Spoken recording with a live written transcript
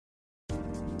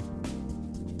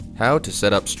How to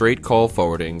set up straight call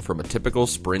forwarding from a typical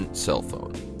Sprint cell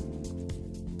phone.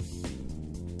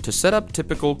 To set up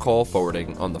typical call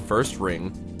forwarding on the first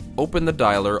ring, open the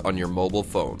dialer on your mobile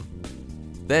phone.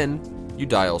 Then, you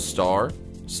dial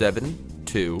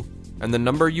 *72 and the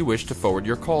number you wish to forward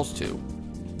your calls to.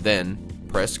 Then,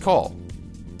 press call.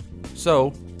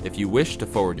 So, if you wish to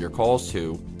forward your calls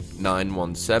to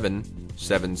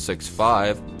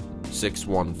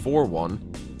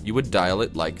 917-765-6141, you would dial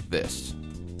it like this.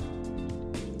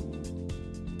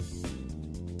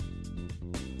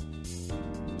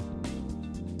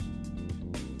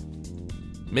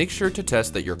 Make sure to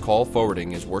test that your call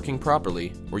forwarding is working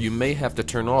properly, or you may have to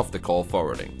turn off the call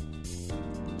forwarding.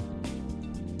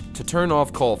 To turn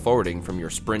off call forwarding from your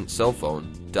Sprint cell phone,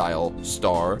 dial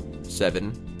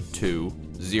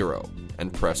 *720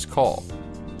 and press call.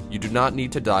 You do not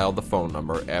need to dial the phone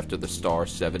number after the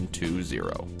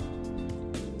 *720.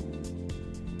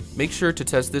 Make sure to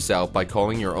test this out by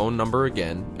calling your own number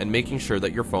again and making sure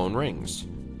that your phone rings.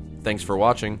 Thanks for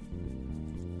watching.